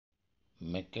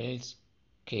Meckel's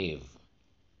cave.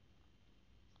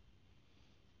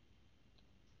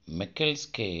 Meckel's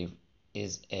cave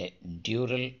is a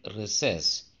dural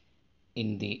recess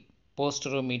in the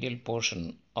posteromedial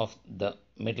portion of the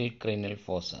middle cranial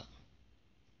fossa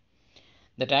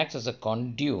that acts as a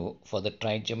conduit for the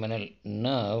trigeminal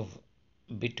nerve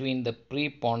between the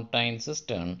prepontine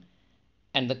cistern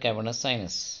and the cavernous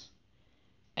sinus,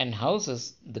 and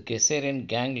houses the Caesarean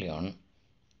ganglion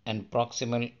and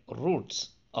proximal roots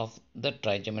of the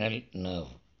trigeminal nerve.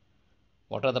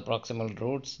 What are the proximal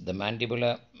roots? The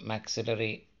mandibular,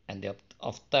 maxillary, and the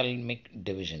ophthalmic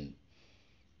division.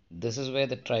 This is where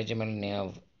the trigeminal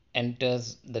nerve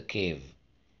enters the cave.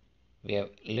 We have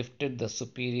lifted the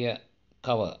superior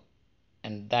cover,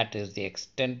 and that is the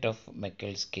extent of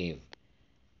Meckel's cave.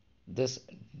 This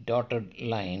dotted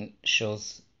line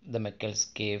shows the Meckel's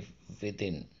cave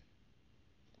within.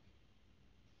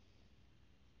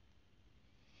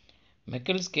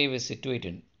 Meckel's cave is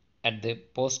situated at the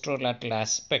posterolateral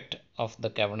aspect of the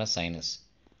cavernous sinus,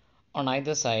 on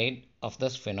either side of the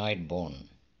sphenoid bone.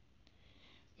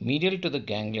 Medial to the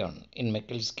ganglion in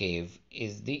Meckel's cave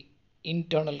is the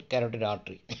internal carotid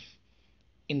artery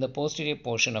in the posterior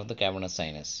portion of the cavernous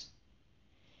sinus.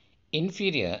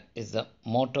 Inferior is the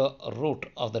motor root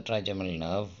of the trigeminal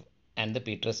nerve and the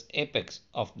petrous apex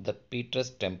of the petrous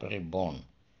temporal bone,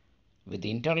 with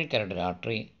the internal carotid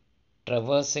artery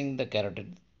traversing the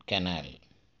carotid canal.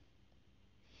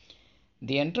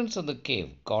 The entrance of the cave,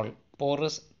 called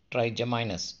porus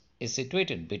trigeminus, is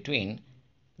situated between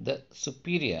the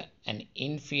superior and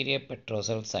inferior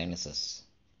petrosal sinuses.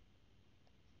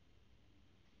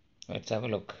 Let's have a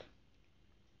look.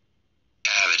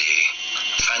 Cavity.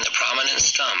 Find the prominent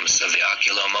stumps of the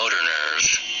oculomotor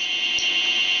nerve,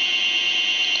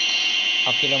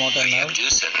 Oculomotor the nerve,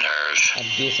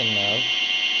 abducent nerve,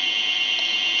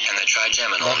 and the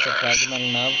trigeminal that's the nerve.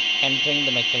 trigeminal nerve entering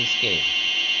the Meckel's cave.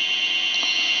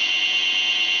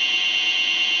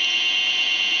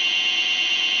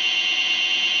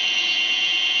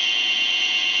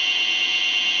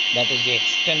 That is the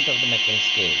extent of the Meckel's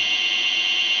cave.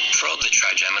 Probe the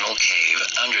trigeminal cave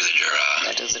under the dura.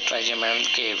 That is the trigeminal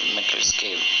cave, Meckel's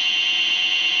cave.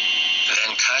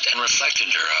 Then cut and reflect a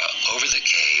dura over the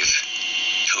cave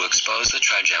to expose the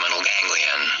trigeminal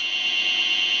ganglion.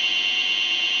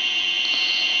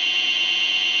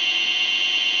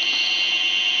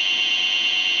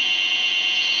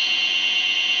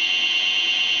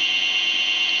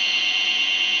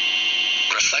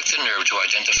 Reflect the nerve to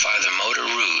identify the motor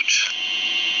root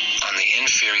on the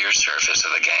inferior surface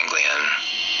of the ganglion.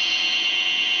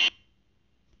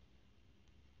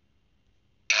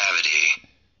 Cavity.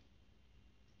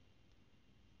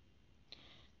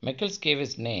 Meckel's cave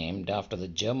is named after the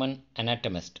German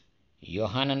anatomist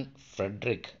Johann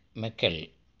Friedrich Meckel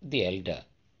the Elder,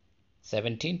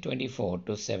 1724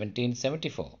 to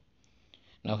 1774.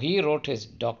 Now, he wrote his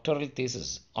doctoral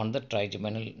thesis on the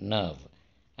trigeminal nerve,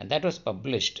 and that was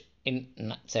published in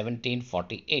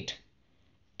 1748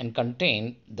 and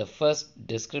contained the first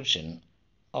description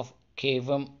of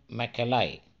cavum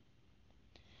Meckelli.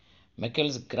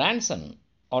 Meckel's grandson,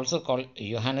 also called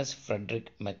Johannes Friedrich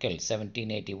Meckel,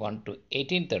 1781 to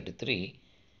 1833,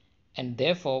 and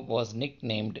therefore was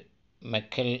nicknamed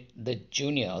Meckel the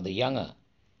Junior or the Younger,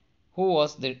 who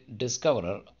was the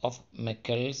discoverer of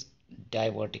Meckel's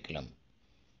diverticulum.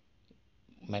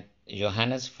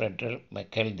 Johannes Friedrich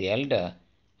Meckel the Elder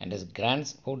and his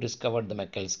grandson who discovered the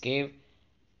Meckel's cave,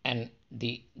 and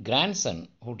the grandson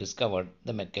who discovered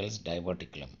the Meckel's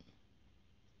diverticulum.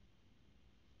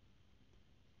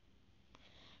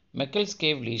 Meckel's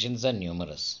cave lesions are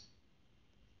numerous.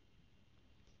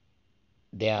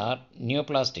 They are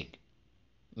neoplastic.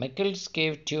 Meckel's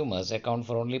cave tumors account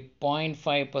for only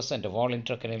 0.5% of all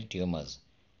intracranial tumors,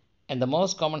 and the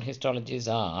most common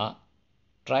histologies are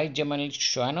trigeminal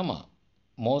schwannoma,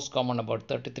 most common about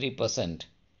 33%,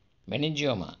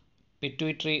 meningioma,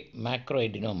 pituitary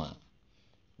macroadenoma,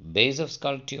 base of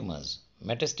skull tumors,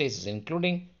 metastasis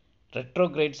including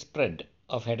retrograde spread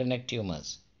of head and neck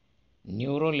tumors,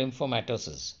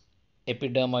 neurolymphomatosis,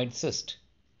 epidermoid cyst,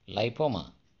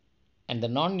 lipoma, and the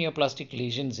non-neoplastic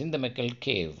lesions in the Meckel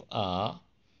cave are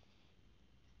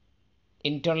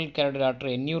internal carotid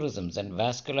artery aneurysms and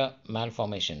vascular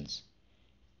malformations,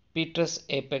 petrous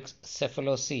apex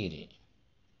cephalocele.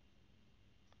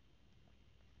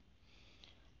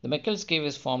 The Meckel's cave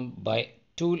is formed by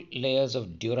two layers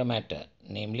of dura mater,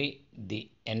 namely the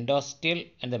endosteal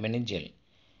and the meningeal,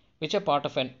 which are part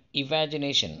of an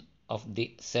evagination of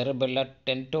the cerebellar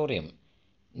tentorium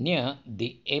near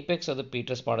the apex of the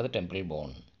petrous part of the temporal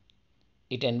bone.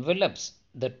 It envelops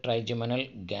the trigeminal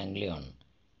ganglion.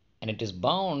 and it is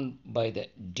bound by the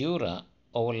dura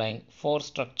overlying four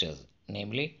structures,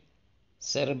 namely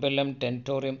cerebellum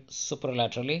tentorium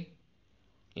supralaterally,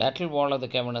 lateral wall of the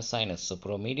cavernous sinus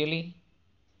supromedially,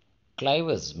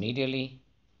 clivus medially,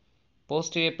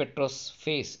 posterior petrous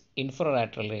face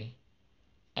infralaterally,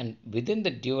 and within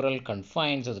the dural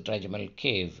confines of the trigeminal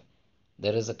cave,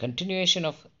 there is a continuation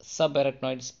of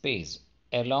subarachnoid space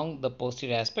along the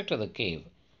posterior aspect of the cave,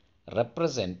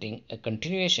 representing a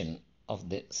continuation of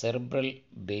the cerebral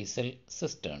basal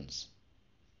cisterns.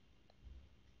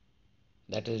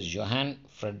 That is Johann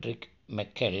Friedrich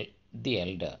Meckel the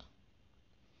Elder.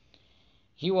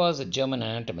 He was a German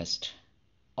anatomist,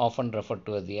 often referred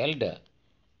to as the Elder.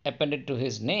 Appended to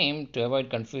his name to avoid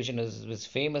confusion is his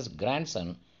famous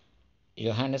grandson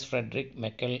Johannes Friedrich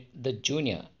Meckel the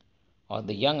Junior or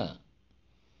the Younger.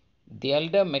 The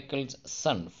elder Meckel's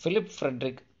son Philip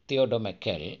Friedrich Theodor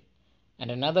Meckel and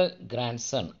another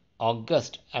grandson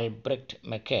August Albrecht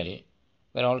Meckel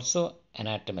were also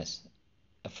anatomists,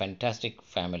 a fantastic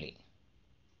family.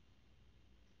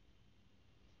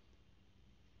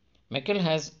 Meckel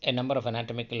has a number of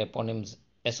anatomical eponyms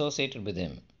associated with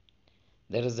him.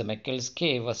 There is the Meckel's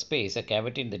cave or space, a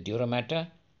cavity in the dura mater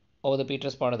over the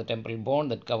petrous part of the temporal bone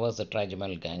that covers the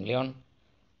trigeminal ganglion.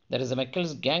 There is the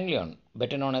Meckel's ganglion,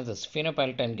 better known as the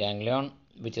sphenopalatine ganglion,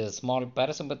 which is a small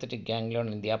parasympathetic ganglion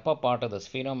in the upper part of the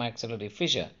sphenomaxillary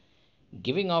fissure,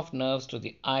 giving off nerves to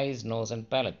the eyes, nose, and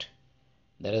palate.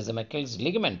 There is the Meckel's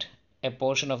ligament, a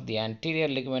portion of the anterior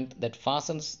ligament that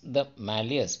fastens the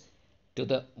malleus to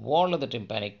the wall of the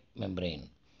tympanic membrane.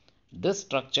 This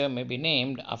structure may be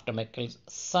named after Meckel's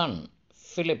son,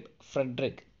 Philip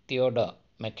Friedrich Theodor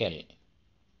Meckel.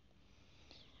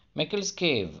 Meckel's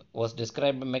cave was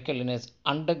described by Meckel in his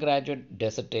undergraduate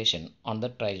dissertation on the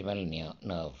trigeminal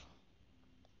nerve.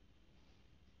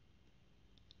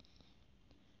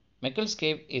 Meckel's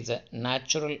cave is a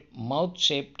natural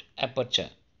mouth-shaped aperture.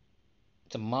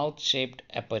 It's a mouth-shaped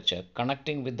aperture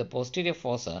connecting with the posterior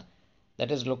fossa that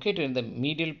is located in the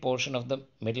medial portion of the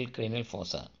middle cranial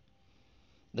fossa.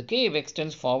 The cave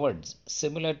extends forwards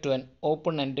similar to an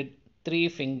open-ended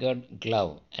three-fingered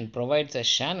glove and provides a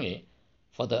channel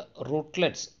for the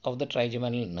rootlets of the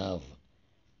trigeminal nerve,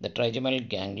 the trigeminal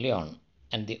ganglion,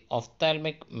 and the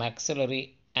ophthalmic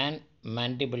maxillary and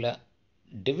mandibular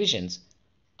divisions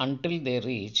until they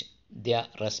reach their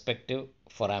respective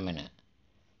foramina.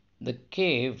 The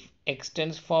cave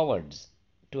extends forwards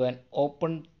to an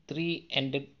open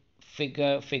three-ended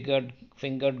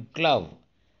fingered glove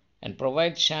and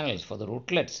provides channels for the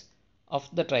rootlets of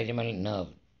the trigeminal nerve,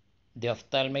 the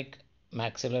ophthalmic,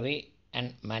 maxillary,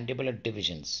 and mandibular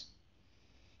divisions.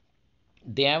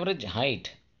 The average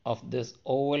height of this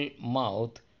oval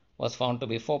mouth was found to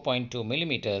be 4.2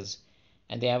 millimeters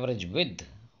and the average width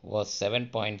was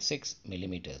 7.6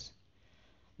 millimeters.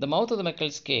 The mouth of the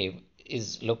Meckel's cave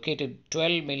is located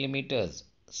 12 millimeters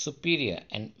superior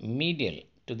and medial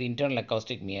to the internal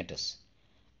acoustic meatus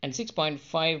and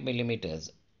 6.5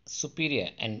 millimeters superior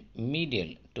and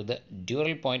medial to the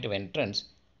dural point of entrance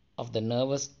of the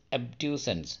nervus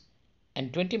abducens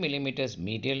and 20 millimeters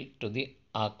medial to the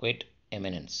arcuate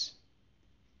eminence.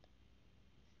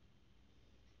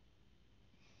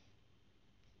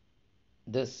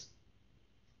 This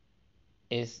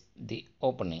is the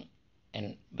opening,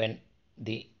 and when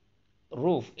the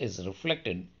roof is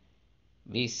reflected,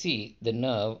 we see the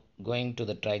nerve going to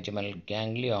the trigeminal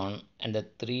ganglion and the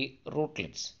three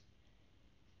rootlets.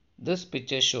 This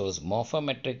picture shows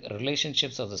morphometric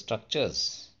relationships of the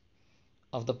structures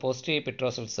of the posterior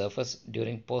petrosal surface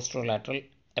during posterolateral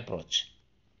approach.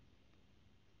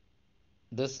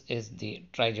 This is the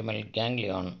trigeminal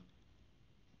ganglion,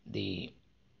 the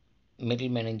middle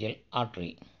meningeal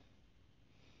artery,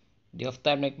 the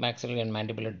ophthalmic, maxillary, and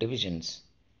mandibular divisions,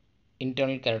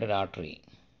 internal carotid artery.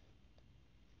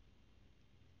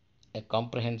 A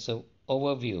comprehensive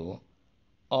overview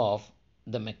of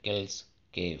the Meckel's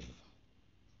cave.